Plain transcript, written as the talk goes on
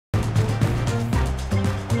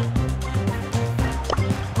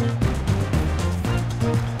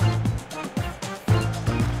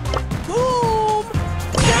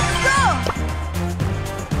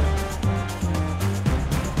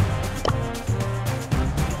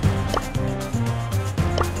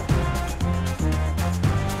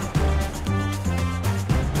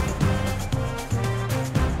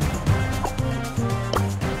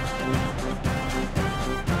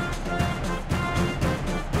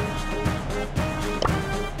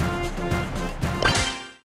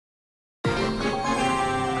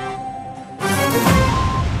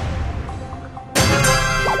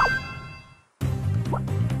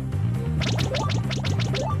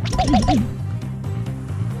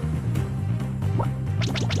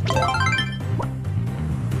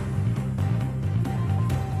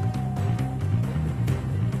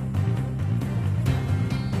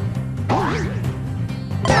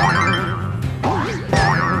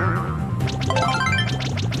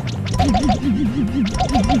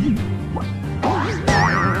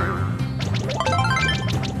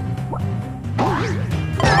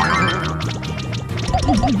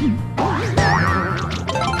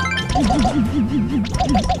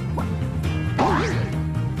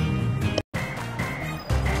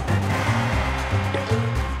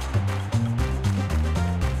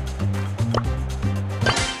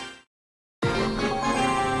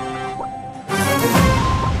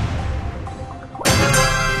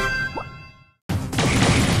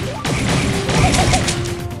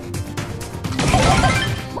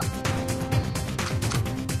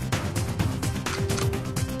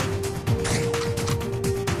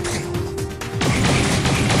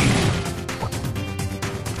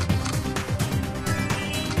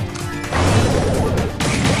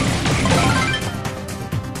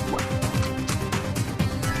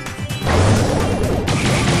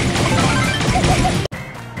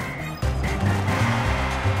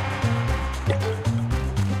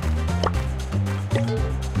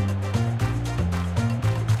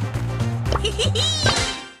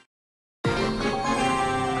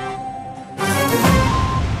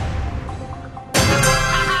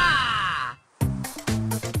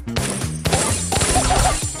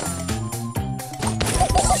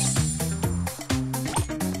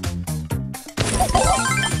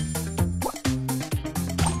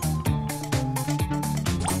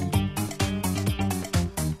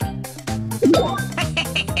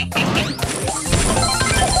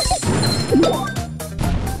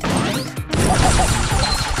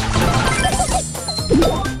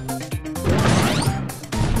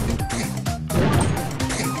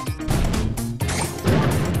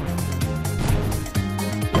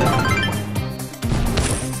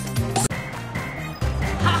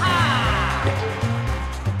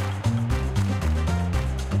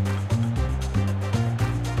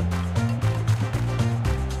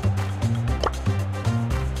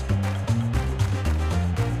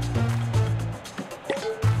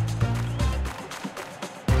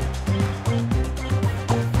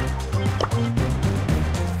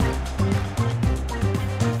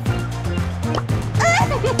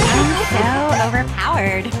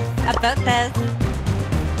Overpowered about this.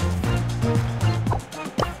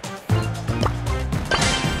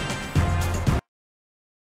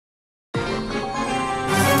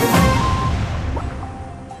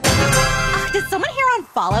 Oh, did someone here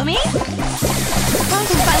unfollow me? Oh, I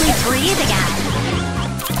can finally breathe again.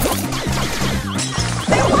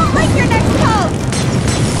 I won't like your next post!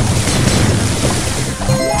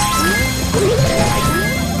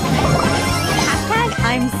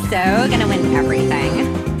 I'm so gonna win everything.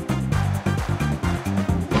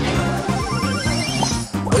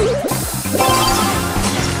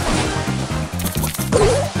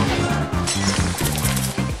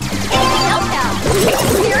 Are you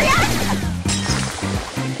serious?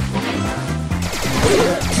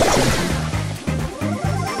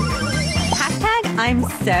 Hashtag I'm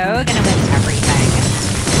so gonna win everything.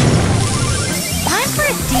 Time for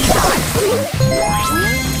a detox.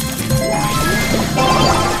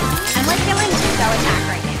 I'm like feeling so attacked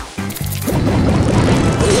right now.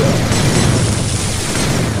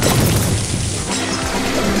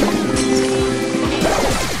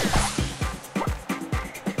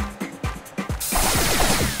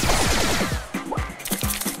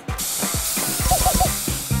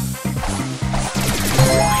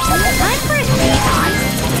 Time for a detox.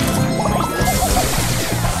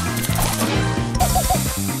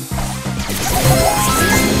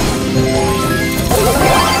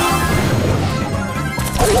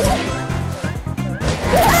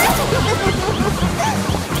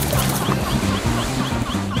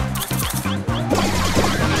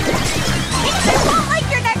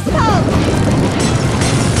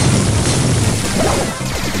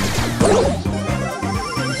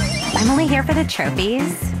 I'm only here for the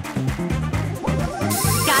trophies.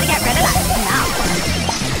 Gotta get rid of that smell.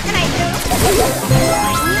 Good night.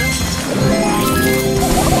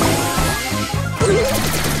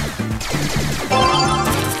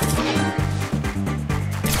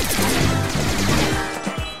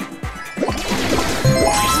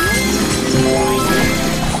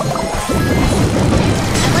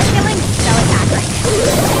 I'm like feeling so attacked right now.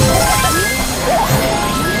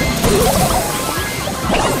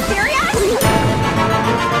 Are you serious?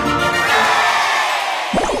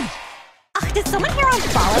 Ugh, did someone here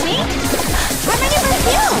unfollow me? Try my new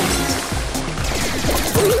perfume!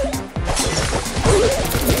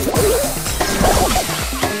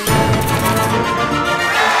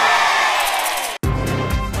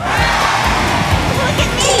 Look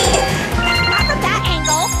at me! Not from that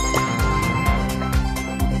angle!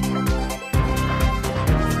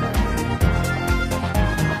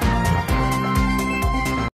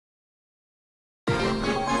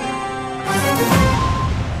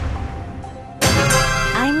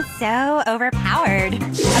 I'm so overpowered. overpowered.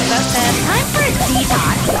 About the time for a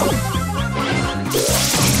detox.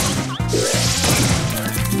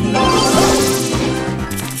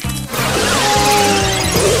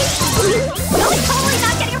 Really totally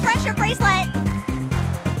not getting a friendship bracelet.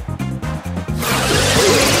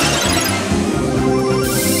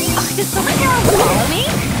 Did someone here follow me?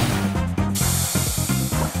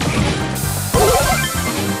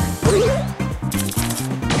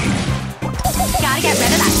 Gotta get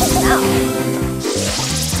rid of that smell.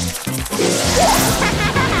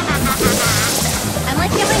 I'm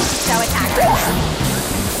like feeling so attacked right now.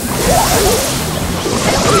 I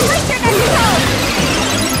don't like your next coat.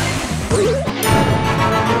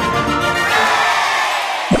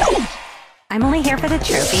 I'm only here for the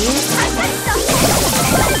trophies.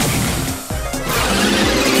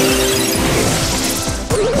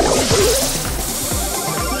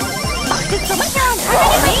 Did someone here on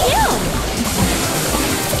me?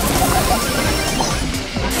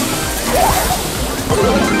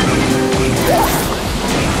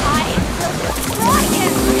 I will destroy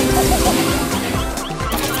him!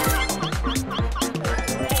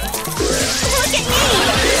 Look at me!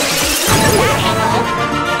 From that angle!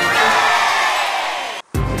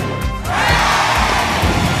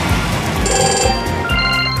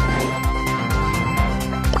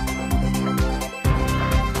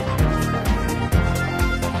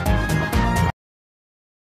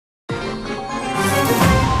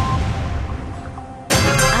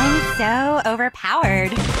 So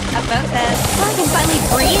overpowered. About this, so I can finally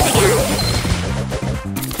breathe again.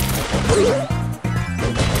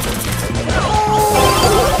 Oh,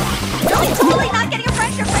 totally not getting a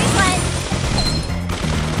friendship bracelet.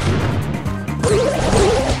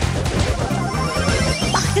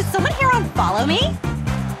 Did someone here unfollow me?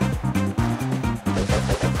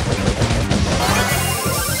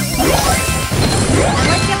 I'm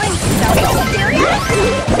like feeling so serious.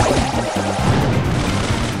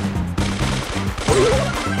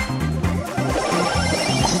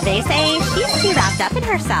 They say she's too wrapped up in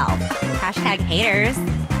herself. Hashtag haters.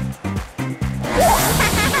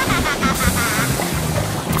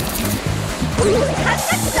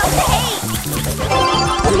 Hashtag so to hate.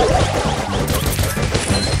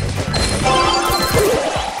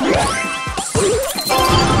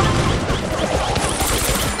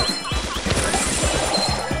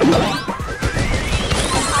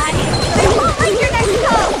 I won't like your next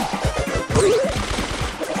coat.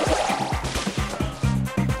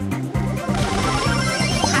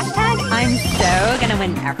 I'm so gonna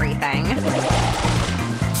win everything.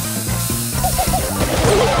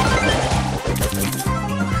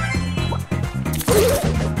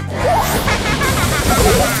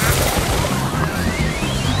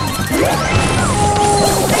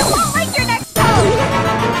 I won't like your next coat.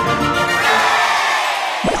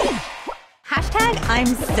 Hashtag I'm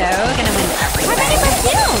so gonna win everything. We're ready for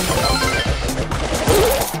Zoom.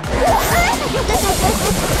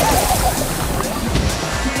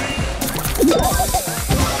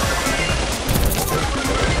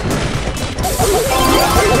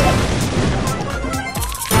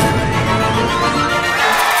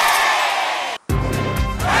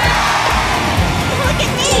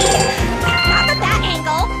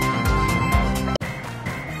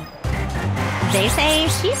 They say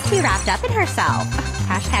she's too wrapped up in herself.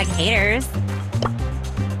 Hashtag haters.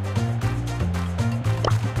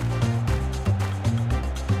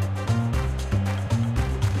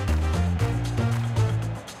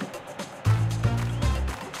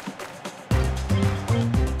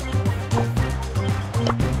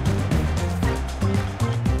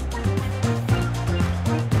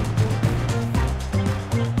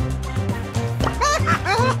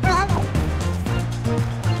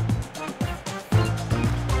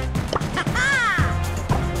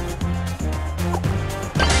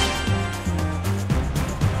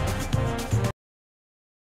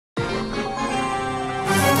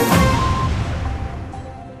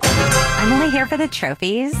 I'm only here for the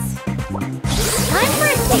trophies. Time for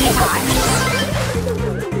a detox.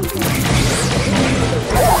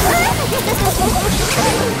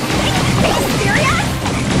 Are you serious?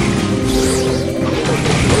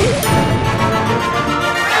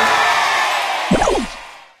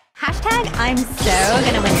 Hashtag I'm so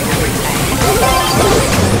gonna win everything.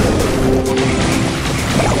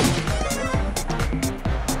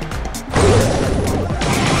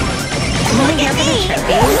 I'm only here for the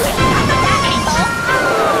trophies.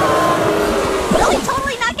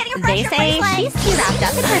 They say she's too wrapped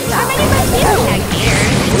up in herself. Hashtag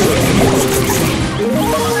haters.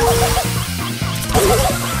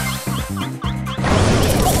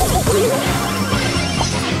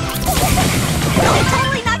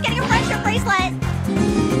 Totally not getting a friendship bracelet.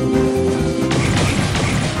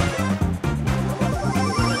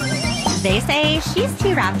 They say she's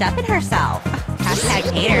too wrapped up in herself. Hashtag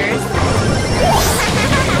haters.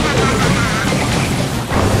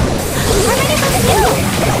 How many of you?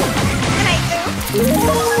 Can I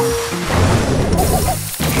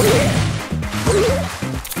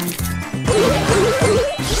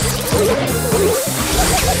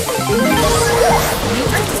You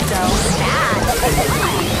are so bad.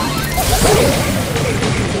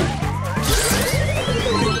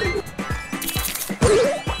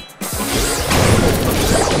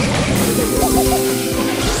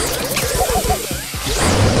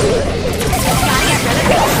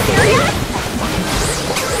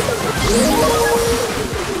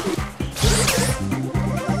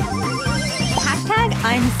 Hashtag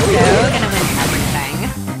I'm so gonna win everything.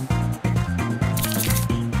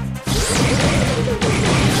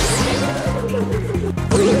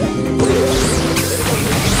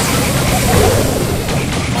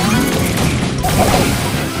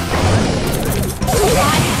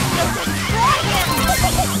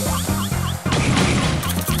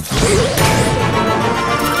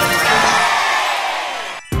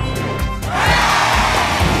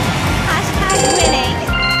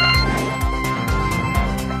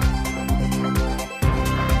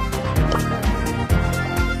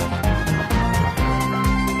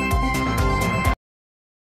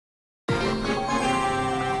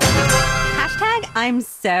 I'm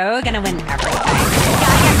so gonna win everything.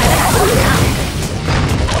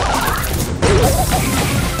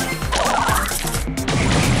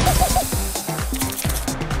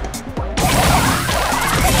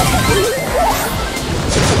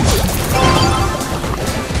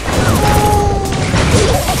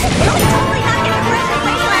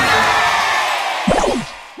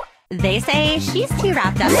 They say she's too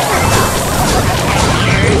wrapped up in herself.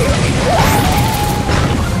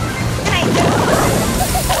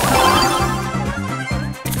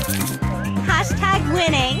 Hashtag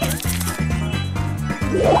winning.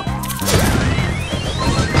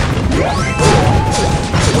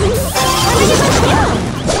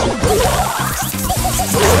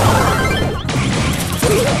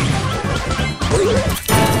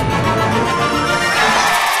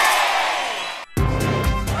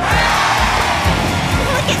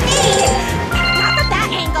 Look at me! Not from that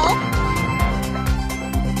angle.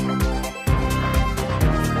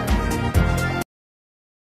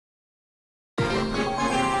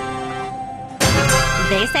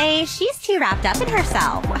 They say she's too wrapped up in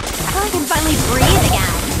herself. I can finally breathe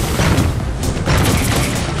again.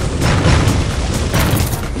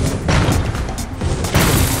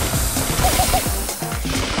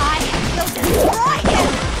 I will destroy you!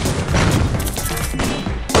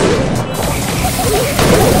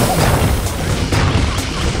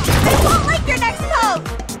 I won't like your next poke!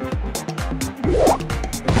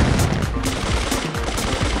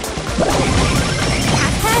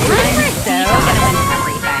 I'm so gonna win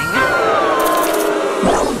everything.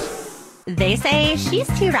 They say she's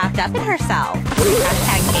too wrapped up in herself.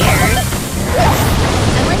 Hashtag haters.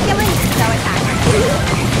 I'm like feeling so attacked right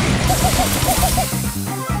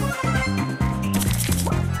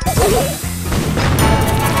now.